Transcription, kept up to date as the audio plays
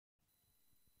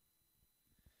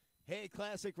Hey,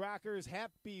 Classic Rockers,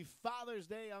 happy Father's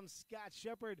Day. I'm Scott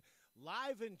Shepard,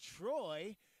 live in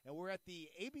Troy, and we're at the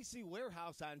ABC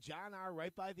Warehouse on John R.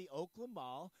 right by the Oakland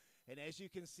Mall. And as you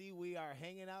can see, we are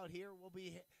hanging out here. We'll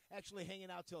be actually hanging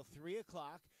out till 3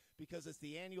 o'clock because it's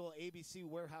the annual ABC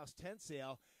Warehouse tent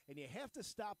sale. And you have to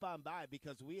stop on by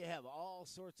because we have all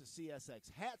sorts of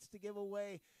CSX hats to give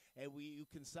away. And you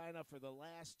can sign up for the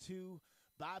last two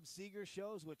Bob Seger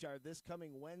shows, which are this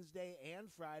coming Wednesday and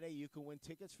Friday. You can win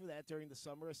tickets for that during the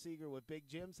Summer of Seger with Big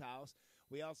Jim's house.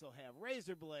 We also have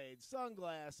razor blades,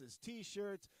 sunglasses,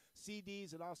 T-shirts,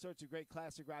 CDs, and all sorts of great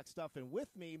classic rock stuff. And with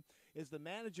me is the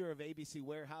manager of ABC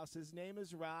Warehouse. His name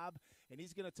is Rob, and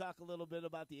he's going to talk a little bit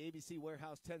about the ABC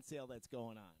Warehouse tent sale that's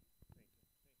going on. Thank you.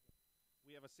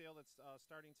 We have a sale that's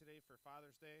starting today for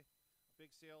Father's Day. A big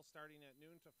sale starting at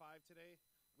noon to 5 today.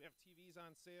 We have TVs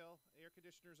on sale, air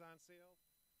conditioners on sale.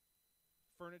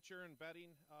 Furniture and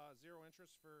bedding, zero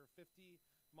interest for 50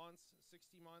 months,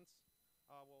 60 months.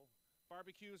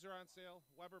 Barbecues are on sale.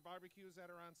 Weber barbecues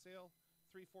that are on sale,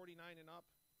 $349 and up.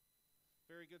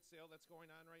 Very good sale that's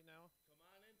going on right now. Come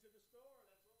on into the store.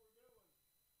 That's what we're doing.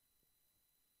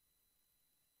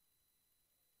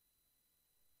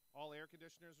 All air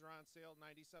conditioners are on sale,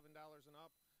 $97 and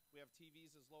up. We have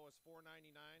TVs as low as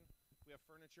 $499. We have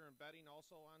furniture and bedding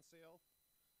also on sale.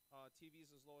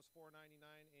 TVs as low as $499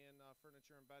 and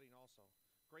furniture and bedding also.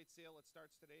 Great sale. It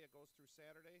starts today. It goes through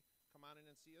Saturday. Come on in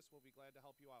and see us. We'll be glad to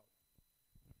help you out.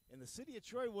 In the city of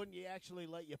Troy, wouldn't you actually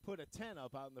let you put a tent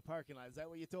up out in the parking lot? Is that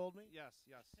what you told me? Yes.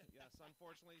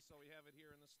 Unfortunately, so we have it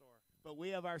here in the store. But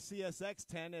we have our CSX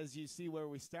tent, as you see where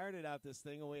we started out this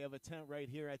thing, and we have a tent right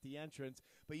here at the entrance.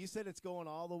 But you said it's going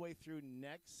all the way through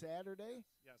next Saturday?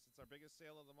 Yes, it's our biggest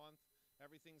sale of the month.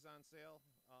 Everything's on sale.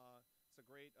 It's a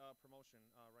great promotion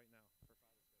right now for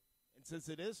Father's Day. And since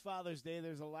it is Father's Day,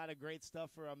 there's a lot of great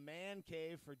stuff for a man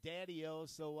cave, for Daddy-O.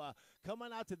 So come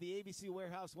on out to the ABC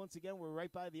Warehouse. Once again, we're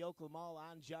right by the Oakland Mall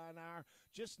on John R.,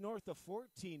 just north of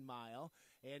 14 Mile.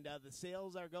 And the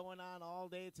sales are going on all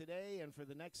day today and for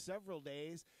the next several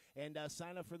days. And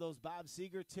sign up for those Bob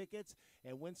Seger tickets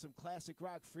and win some classic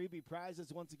rock freebie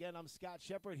prizes. Once again, I'm Scott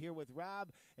Shepard here with Rob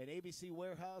at ABC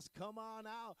Warehouse. Come on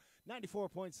out.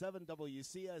 94.7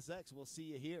 WCSX. We'll see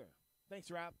you here. Thanks,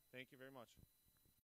 Rob. Thank you very much.